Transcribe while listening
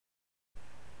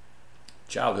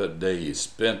childhood days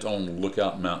spent on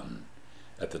Lookout Mountain.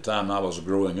 At the time I was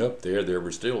growing up there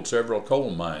were still several coal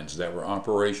mines that were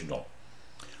operational.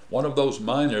 One of those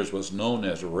miners was known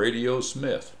as Radio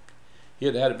Smith. He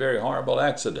had had a very horrible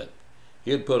accident.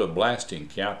 He had put a blasting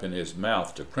cap in his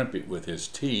mouth to crimp it with his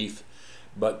teeth,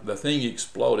 but the thing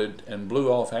exploded and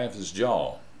blew off half his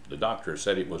jaw. The doctor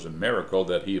said it was a miracle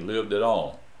that he lived at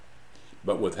all.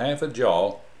 But with half a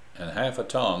jaw and half a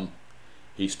tongue,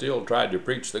 he still tried to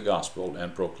preach the gospel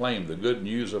and proclaim the good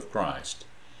news of Christ,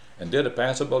 and did a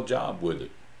passable job with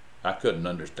it. I couldn't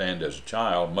understand as a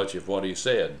child much of what he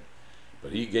said,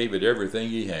 but he gave it everything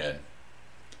he had.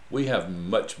 We have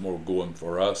much more going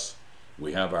for us.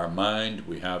 We have our mind,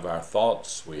 we have our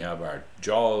thoughts, we have our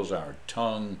jaws, our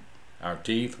tongue, our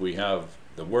teeth, we have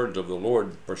the words of the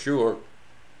Lord for sure.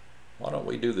 Why don't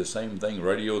we do the same thing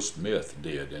Radio Smith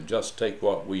did and just take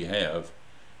what we have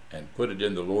and put it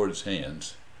in the Lord's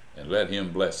hands and let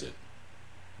Him bless it?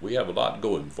 We have a lot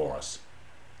going for us.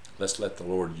 Let's let the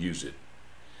Lord use it.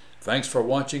 Thanks for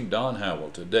watching Don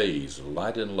Howell, today's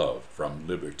Light and Love from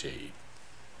Liberty.